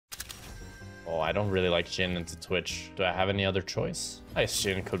Oh, I don't really like Jhin into Twitch. Do I have any other choice? I guess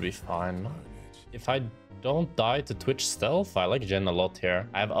Jhin could be fine. If I don't die to Twitch stealth, I like Jhin a lot here.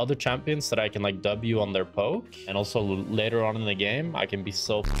 I have other champions that I can like W on their poke. And also later on in the game, I can be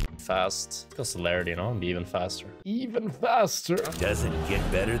so fast. It's got celerity, you know, and be even faster. Even faster. Doesn't get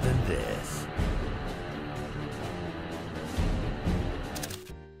better than this.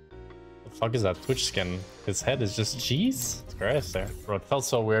 Fuck is that Twitch skin? His head is just cheese? It's gross there. Bro, it felt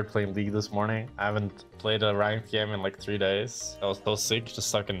so weird playing League this morning. I haven't played a ranked game in like 3 days. I was so sick, just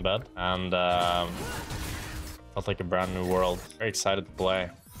stuck in bed. And felt like a brand new world. Very excited to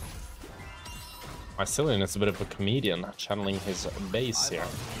play. My Cillian is a bit of a comedian, channeling his bass here.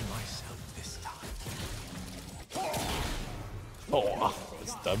 Oh,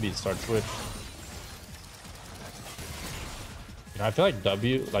 this W starts with. You know, I feel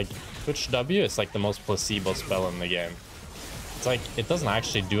like Twitch W is like the most placebo spell in the game. It's like, it doesn't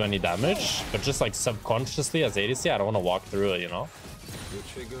actually do any damage, but just like subconsciously as ADC, I don't want to walk through it, you know? Your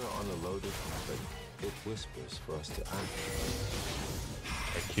trigger on a loaded weapon, it whispers for us to act.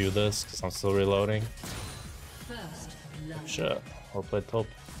 I Q this, because I'm still reloading. Shit, we'll play top.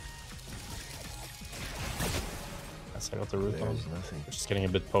 Yes, I got the root on. Just getting a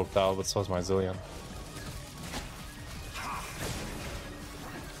bit poked out, but so is my Zillion.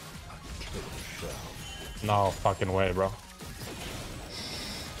 No fucking way, bro.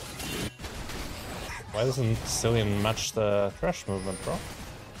 Why doesn't Cillian match the thresh movement, bro?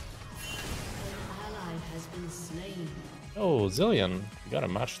 Oh, Zillion, you gotta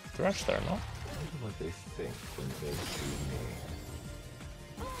match the thresh there, no? I wonder what they think when they see me.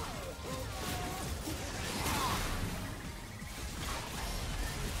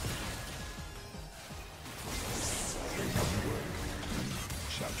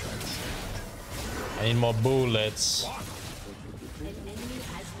 I need more bullets.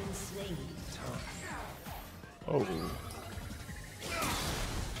 Oh.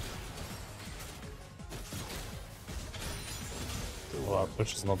 Wow,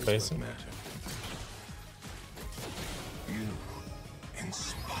 Twitch is not basing. You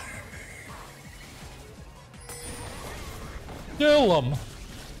inspire me. Kill him!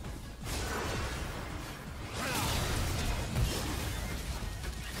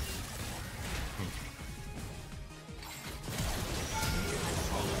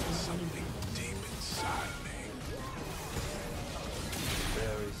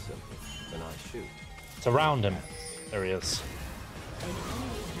 It's around him. There he is.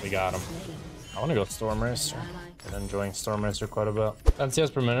 We got him. I want to go Storm Racer. Been enjoying Storm Racer quite a bit. 10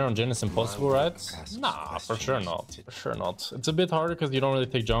 CS per minute on Jhin is impossible, right? Nah, for sure not. For sure not. It's a bit harder because you don't really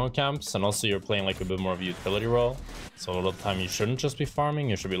take jungle camps, and also you're playing like a bit more of a utility role. So a lot of the time you shouldn't just be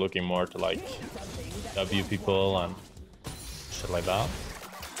farming. You should be looking more to like W people and shit like that.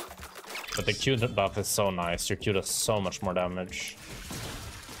 But the Q buff is so nice. Your Q does so much more damage.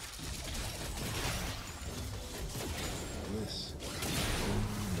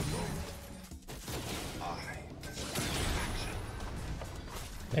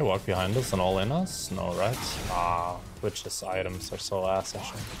 They walk behind us and all in us? No, right? Ah, Twitch's items are so ass,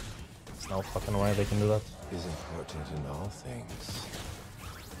 actually. There's no fucking way they can do that. Is important in all things.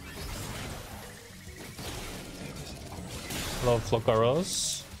 Hello,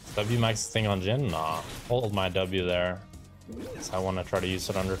 Flocaros. W max thing on Jhin? Nah. Hold my W there. So I want to try to use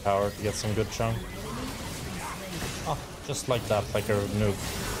it under tower to get some good chunk. Oh, just like that, like a noob.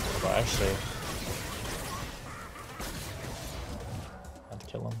 But actually...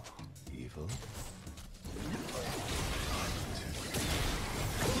 kill him. Evil.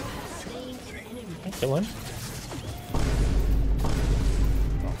 Kill him.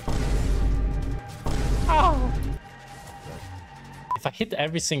 Oh. If I hit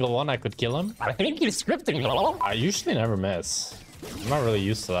every single one, I could kill him. I think he's scripting. I usually never miss. I'm not really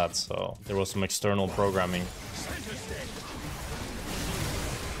used to that, so there was some external programming.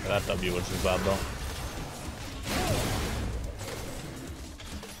 That W, which is bad though.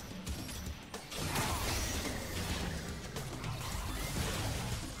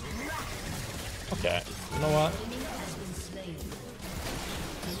 Okay, you know what?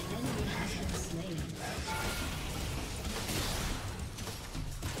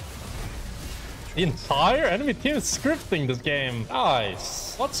 The entire enemy team is scripting this game.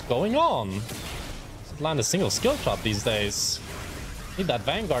 Guys, what's going on? Doesn't land a single skill shot these days. Need that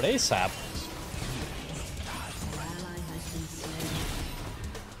Vanguard ASAP.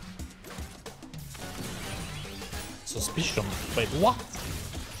 Suspicion. Wait, what?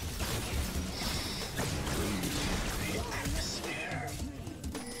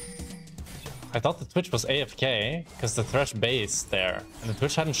 I thought the Twitch was AFK because the Thresh base there. And the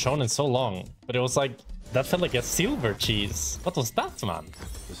Twitch hadn't shown in so long. But it was like, that felt like a silver cheese. What was that, man?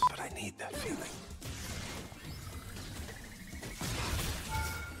 But I need that feeling.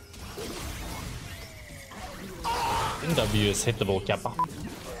 W is hittable, Kappa.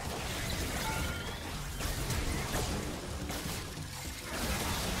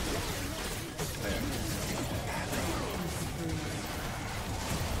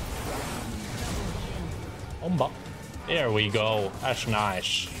 Omba. There we go. That's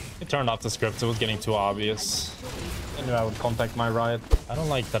nice. It turned off the script. It was getting too obvious. I knew I would contact my Riot. I don't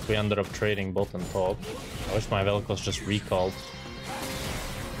like that we ended up trading bot and top. I wish my Vel'Koz just recalled.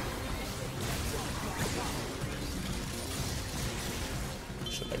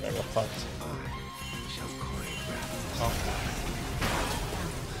 Shit, that guy got fucked. Oh.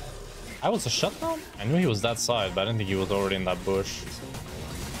 I was a shutdown? I knew he was that side, but I didn't think he was already in that bush.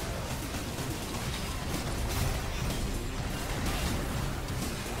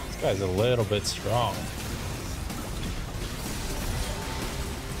 This guy's a little bit strong.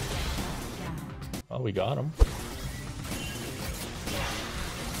 Well, we got him.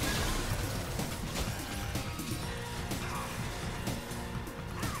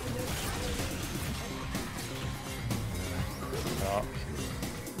 Oh.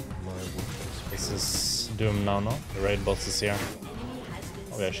 This is Doom now, no? The raid boss is here.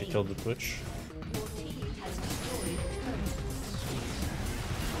 Oh, we actually killed the Twitch.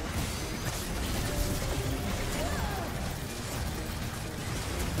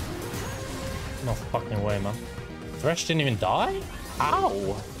 No fucking way, man. Thresh didn't even die? How?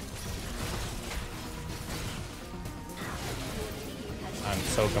 I'm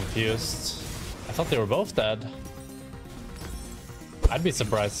so confused. I thought they were both dead. I'd be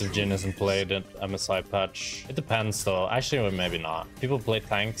surprised if Jhin isn't played at MSI patch. It depends though. Actually, maybe not. People play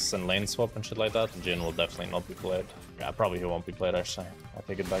tanks and lane swap and shit like that. Jhin will definitely not be played. Yeah, probably he won't be played actually. I'll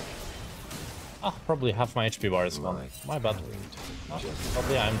take it back. Ah, probably half my HP bar is gone. My bad. Oh,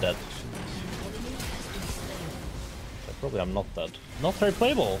 probably I'm dead. Probably I'm not dead. Not very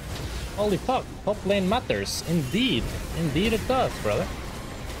playable. Holy fuck. Top lane matters. Indeed. Indeed it does, brother.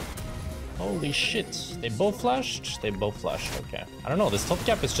 Holy shit. They both flashed? They both flashed. Okay. I don't know. This top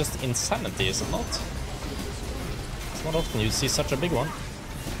cap is just insanity, is it not? It's not often you see such a big one.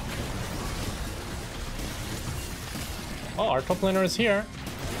 Oh, our top laner is here.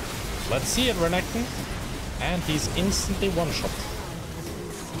 Let's see it, Renekton. And he's instantly one-shot.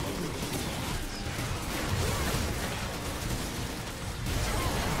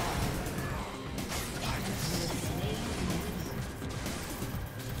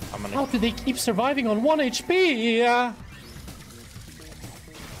 How did they keep surviving on 1 HP?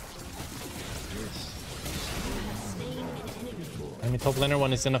 Enemy top laner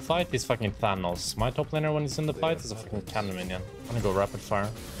when he's in a fight, he's fucking Thanos. My top laner when he's in the fight is a fucking cannon minion. I'm gonna go rapid fire.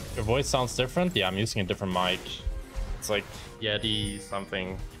 Your voice sounds different? Yeah, I'm using a different mic. It's like Yeti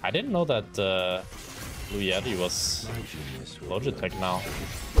something. I didn't know that Blue Yeti was Logitech now.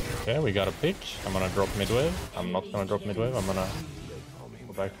 Okay, we got a pick. I'm gonna drop mid wave. I'm not gonna drop mid wave. I'm gonna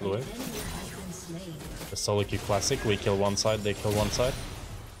go back to the wave. The solo queue classic. We kill one side, they kill one side.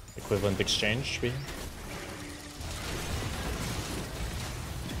 Equivalent exchange. We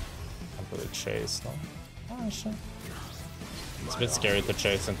can't really chase, no. Oh, shit. It's a bit scary to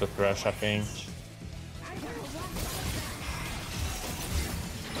chase into Thresh, I think.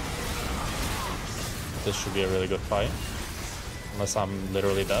 This should be a really good fight. Unless I'm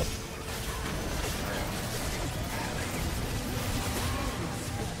literally dead.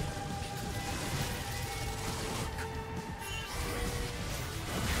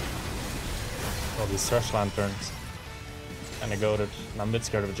 All these Thresh lanterns. Kinda goated. And I'm a bit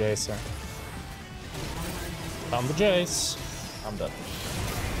scared of Jace here. Found the Jace. I'm dead.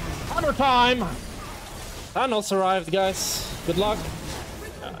 Honor time! Thanos arrived, guys. Good luck.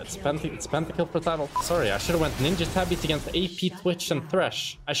 It's pentakill per title. Sorry, I should have went Ninja Tabbit against AP, Twitch, and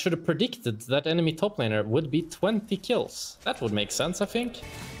Thresh. I should have predicted that enemy top laner would be 20 kills. That would make sense, I think.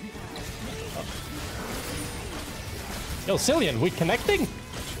 Oh. Yo, Cillian, we connecting?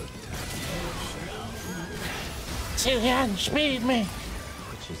 Cillian, speed me!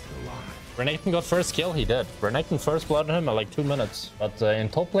 Renekton got first kill, he did. Renekton first blooded him at like 2 minutes. But in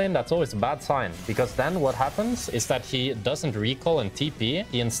top lane, that's always a bad sign. Because then what happens is that he doesn't recall and TP.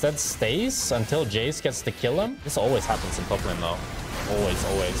 He instead stays until Jace gets to kill him. This always happens in top lane though. Always,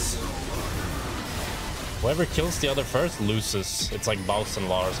 always. Whoever kills the other first loses. It's like Baus and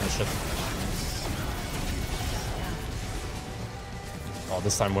Lars and shit. Oh,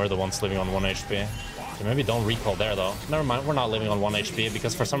 this time we're the ones living on 1 HP. Okay, maybe don't recall there though. Never mind, we're not living on 1 HP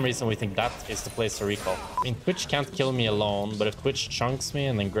because for some reason we think that is the place to recall. I mean, Twitch can't kill me alone, but if Twitch chunks me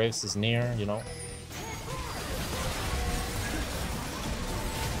and then Graves is near, you know.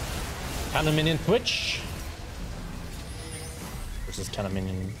 Cannon minion Twitch versus cannon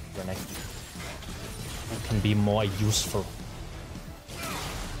minion Renekton. Who can be more useful?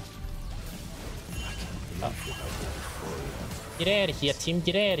 Oh. Get out of here, team.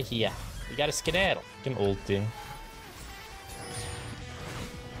 Get out of here. We gotta skedaddle. Fucking ulti.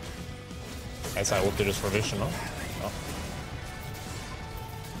 Guess I ulti just for vision, no? No.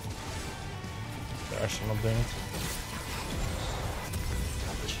 They're actually not doing it.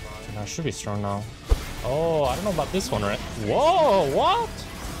 I should be strong now. Oh, I don't know about this one, right? Whoa, what?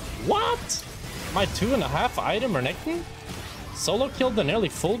 What? My 2.5 item Renekton? Solo killed the nearly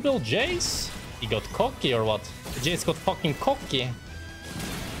full build Jace? He got cocky or what? Jace got fucking cocky.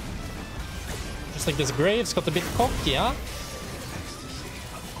 Just like this Graves got a bit cocky, huh?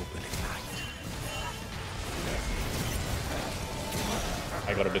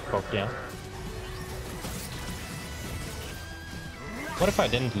 I got a bit cocky, huh? What if I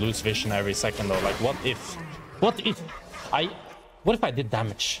didn't lose vision every second though? Like, what if I did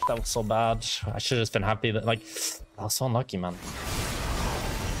damage? That was so bad. I should have just been happy that, like, I was so unlucky, man.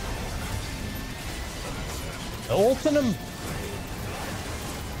 Open him.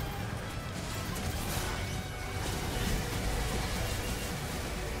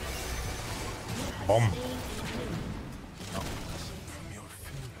 Bomb. No.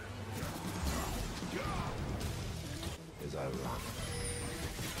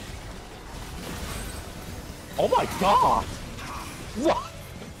 Oh my god! What?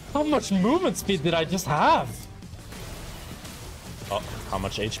 How much movement speed did I just have? Oh, how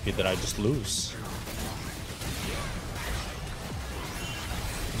much HP did I just lose?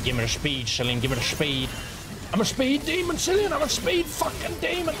 Give me the speed, Shilling, give me the speed. I'm a speed demon, Shilling, I'm a speed fucking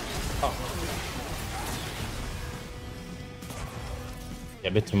demon. Oh. Yeah,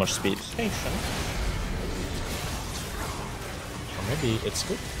 a bit too much speed. Station. Or maybe it's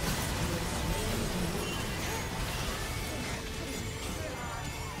good.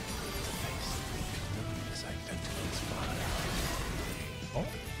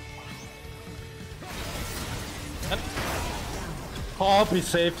 Probably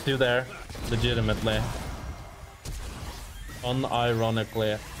saved you there, legitimately.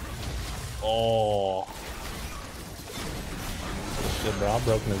 Unironically. Oh. Shit, bro, I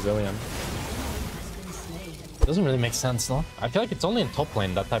broke a zillion. Doesn't really make sense, though. I feel like it's only in top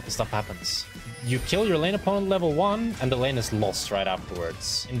lane that type of stuff happens. You kill your lane opponent level 1, and the lane is lost right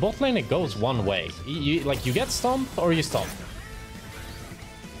afterwards. In bot lane, it goes one way. You get stomped or you stomp.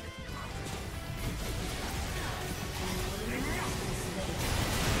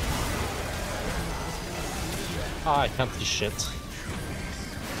 I can't do shit.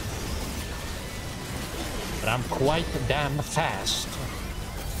 But I'm quite damn fast.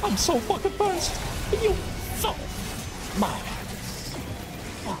 I'm so fucking fast. You fuck my ass.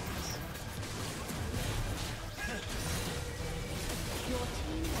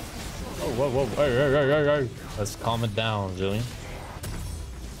 Oh, whoa, whoa, hey. Let's calm it down, Jillian.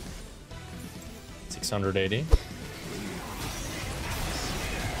 680.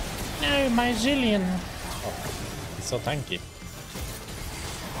 No, my Jillian. Oh. He's so tanky.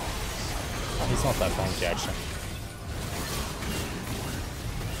 Oh, he's not that tanky, actually.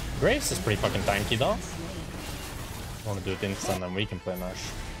 Graves is pretty fucking tanky, though. I want to do it instant, and we can play Nash.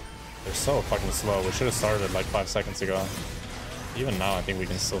 They're so fucking slow. We should have started like 5 seconds ago. Even now, I think we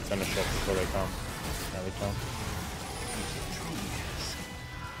can still finish it before they come. There we come.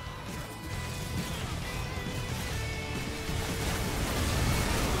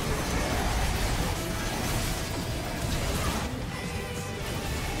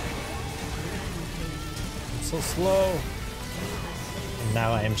 So slow. And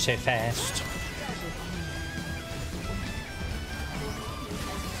now I am so fast.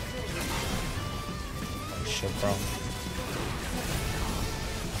 Oh shit, bro.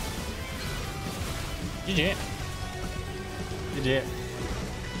 GG. GG.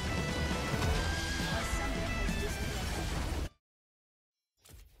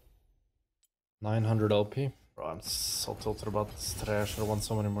 $900 LP. Bro, I'm so tilted about this today. I should have won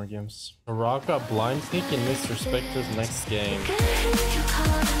so many more games. Naraka blind sneak in Mr. Spectre's next game.